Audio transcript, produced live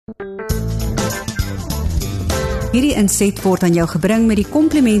Hierdie inset word aan jou gebring met die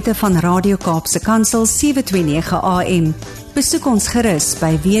komplimente van Radio Kaapse Kansel 729 AM. Besoek ons gerus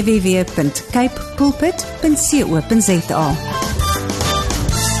by www.capepulpit.co.za.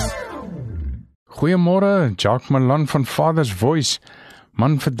 Goeiemôre, Jacques Malan van Father's Voice.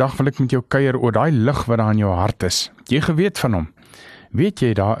 Man, vandag wil ek met jou kuier oor daai lig wat daar in jou hart is. Jy geweet van hom. Weet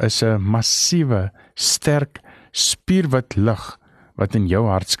jy, daar is 'n massiewe, sterk, spierwit lig wat in jou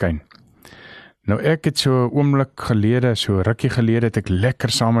hart skyn. Nou ek het so 'n oomblik gelede, so 'n rukkie gelede, het ek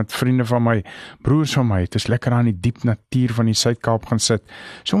lekker saam met vriende van my, broers van my, het is lekker aan die diep natuur van die Suid-Kaap gaan sit,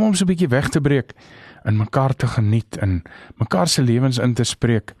 so om so 'n bietjie weg te breek, en mekaar te geniet, en mekaar se lewens in te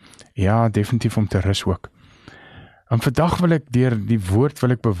spreek, ja, definitief om te rus ook. En vandag wil ek deur die woord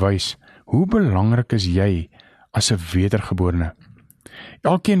wil ek bewys, hoe belangrik is jy as 'n wedergeborene?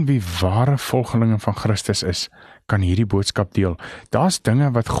 Elkeen wie ware volgelinge van Christus is, kan hierdie boodskap deel. Daar's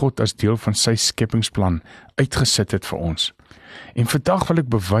dinge wat God as deel van sy skepingsplan uitgesit het vir ons. En vandag wil ek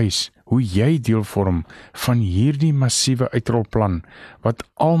bewys hoe jy deel vorm van hierdie massiewe uitrolplan wat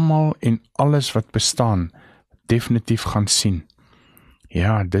almal en alles wat bestaan definitief gaan sien.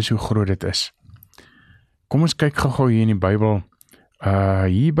 Ja, dis hoe groot dit is. Kom ons kyk gou hier in die Bybel.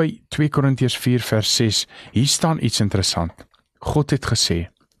 Hier by 2 Korintiërs 4 vers 6, hier staan iets interessant. God het gesê,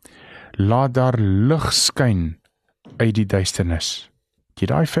 laat daar lig skyn uit die duisternis. Het jy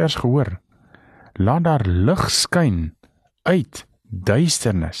daai vers gehoor? Laat daar lig skyn uit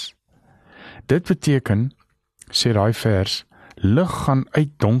duisternis. Dit beteken, sê daai vers, lig gaan uit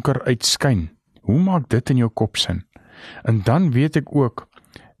donker uitskyn. Hoe maak dit in jou kop sin? En dan weet ek ook,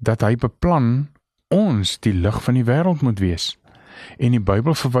 dat hy beplan ons die lig van die wêreld moet wees. En die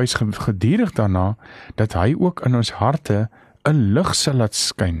Bybel verwys gedurig daarna, dat hy ook in ons harte 'n lig sal laat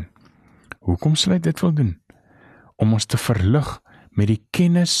skyn. Hoekom sal hy dit wil doen? Om ons te verlig met die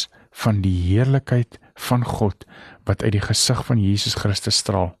kennis van die heerlikheid van God, wat uit die gesig van Jesus Christus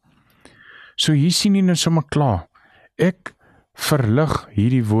straal. So hier sien jy nou sommer klaar, ek verlig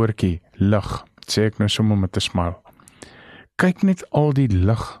hierdie woordjie, lig, sê ek nou sommer met 'n smile. Kyk net al die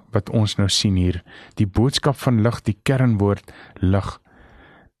lig wat ons nou sien hier, die boodskap van lig, die kernwoord lig.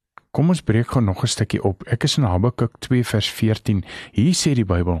 Kom ons breek gou nog 'n stukkie op. Ek is in Habakuk 2 vers 14. Hier sê die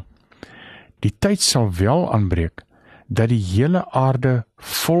Bybel, die tyd sal wel aanbreek, dat die hele aarde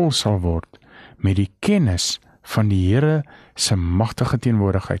vol sal word met die kennis van die Here se magtige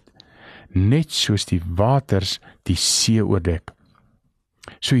teenwoordigheid, net soos die waters die see oordek.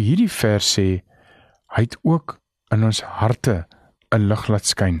 So hierdie vers sê, hy het ook in ons harte 'n lig laat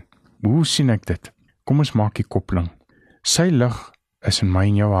skyn. Hoe sien ek dit? Kom ons maak die koppeling. Sy lig is in my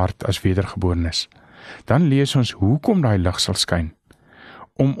en jou hart as wedergeborenes. Dan lees ons hoekom daai lig sal skyn.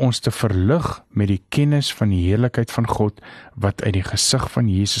 Om ons te verlig met die kennis van die heerlikheid van God, wat uit die gesig van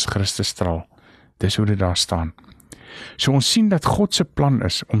Jesus Christus straal. Dis hoe dit daar staan. So ons sien dat God se plan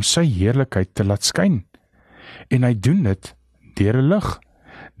is om sy heerlikheid te laat skyn. En hy doen dit deur 'n lig.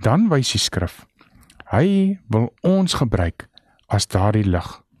 Dan wys die skrif, hy wil ons gebruik as daardie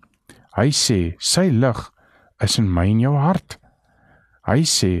lig. Hy sê, sy lig is in my en jou hart. Hy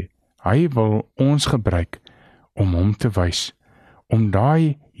sê, hy wil ons gebruik om hom te wys, om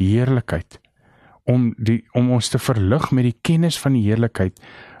daai heerlikheid, om ons te verlig met die kennis van die heerlikheid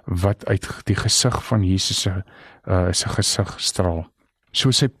wat uit die gesig van Jesus se gesig straal.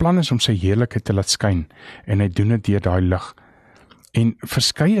 So sy plan is om sy heerlikheid te laat skyn, en hy doen dit deur daai lig. En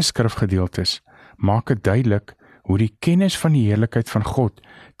verskeie skrifgedeeltes maak dit duidelik hoe die kennis van die heerlikheid van God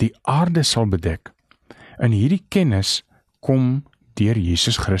die aarde sal bedek. En hierdie kennis kom deur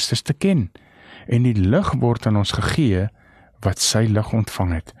Jesus Christus te ken. En die lig word aan ons gegee wat sy lig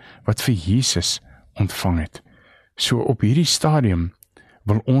ontvang het, wat vir Jesus ontvang het. So op hierdie stadium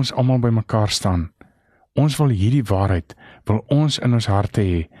wil ons almal by mekaar staan. Ons wil hierdie waarheid, wil ons in ons harte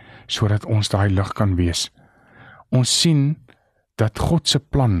hê, sodat ons daai lig kan wees. Ons sien dat God se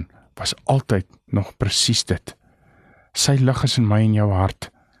plan was altyd nog presies dit. Sy lig is in my en jou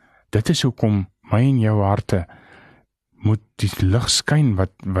hart. Dit is hoekom my en jou harte moet die lig skyn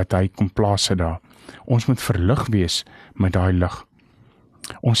wat hy kom plaas het daar. Ons moet verlig wees met daai lig.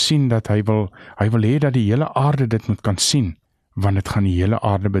 Ons sien dat hy wil hê dat die hele aarde dit moet kan sien, want dit gaan die hele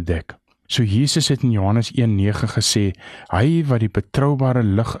aarde bedek. So Jesus het in Johannes 1:9 gesê, hy wat die betroubare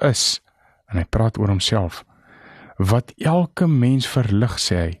lig is, en hy praat oor homself, wat elke mens verlig,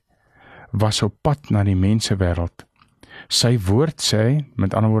 sê hy, was op pad na die mensewêreld. Sy woord, sê hy,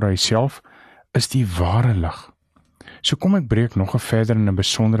 met ander woorde hy self, is die ware lig. So kom ek breek nog 'n verder in 'n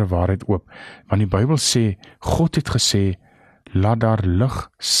besondere waarheid oop, want die Bybel sê, God het gesê, laat daar lig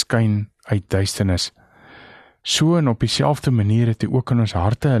skyn uit duisternis. So en op dieselfde manier het hy ook in ons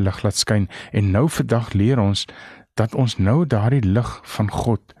harte 'n lig laat skyn, en nou vandag leer ons dat ons nou daardie lig van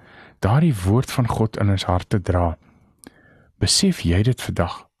God, daardie woord van God in ons harte dra. Besef jy dit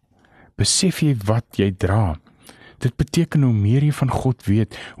vandag? Besef jy wat jy dra? Dit beteken hoe meer jy van God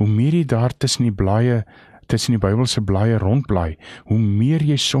weet, hoe meer jy daar tussen die Bybelse blaaie rondblaai, hoe meer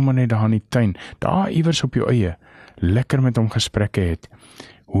jy sommer net daar in die tuin, daar iewers op jou eie, lekker met hom gesprekke het,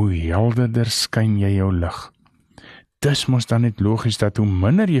 hoe helderder skyn jy jou lig. Dis mos dan net logies dat hoe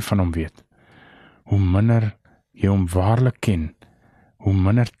minder jy van hom weet, hoe minder jy hom waarlik ken, hoe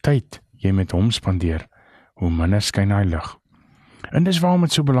minder tyd jy met hom spandeer, hoe minder skyn hy lig. En dis waarom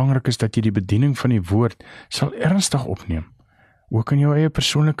dit so belangrik is dat jy die bediening van die woord sal ernstig opneem, ook in jou eie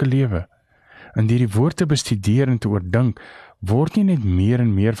persoonlike lewe. En deur die woord te bestudeer en te oordink, word nie net meer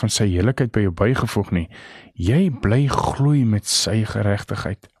en meer van sy heiligheid by jou bygevoeg nie, jy bly gloei met sy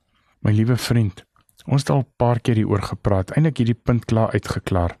geregtigheid. My liewe vriend, ons het al 'n paar keer hieroor gepraat, eintlik hierdie punt klaar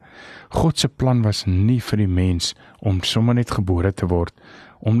uitgeklaar. God se plan was nie vir die mens om sommer net gebore te word,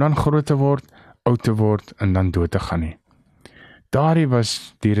 om dan groot te word, oud te word en dan dood te gaan nie. Daardie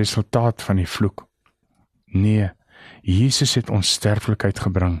was die resultaat van die vloek. Nee, Jesus het ons sterflikheid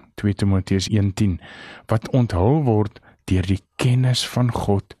gebring, 2 Timoteus 1:10, wat onthul word deur die kennis van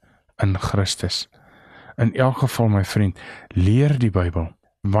God in Christus. In elk geval, my vriend, leer die Bybel.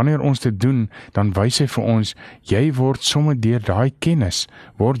 Wanneer ons dit doen, dan wys hy vir ons, jy word sommer deur daai kennis,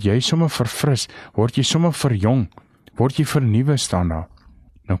 word jy sommer verfris, word jy sommer verjong, word jy vernuwe, staan daar.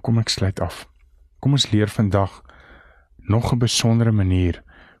 Nou kom ek sluit af. Kom ons leer vandag nog 'n besondere manier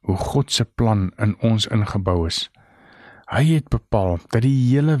hoe God se plan in ons ingebou is. Hy het bepaal dat die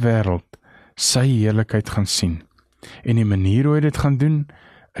hele wêreld sy heiligheid gaan sien. En die manier hoe hy dit gaan doen,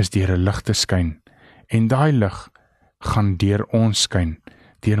 is deur 'n lig te skyn. En daai lig gaan deur ons skyn,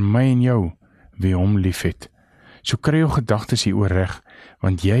 deur my en jou, wie hom liefhet. So kry jou gedagtes hieroor reg,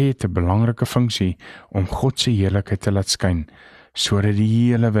 want jy het 'n belangrike funksie om God se heiligheid te laat skyn, sodat die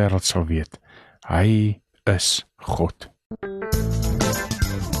hele wêreld sal weet, hy is God.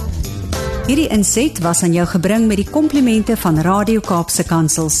 Hierdie inset was aan jou gebring met die komplimente van Radio Kaapse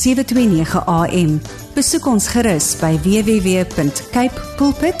Kansel 729 AM. Besoek ons gerus by www.cape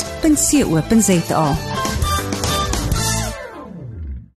pulpit.co.za.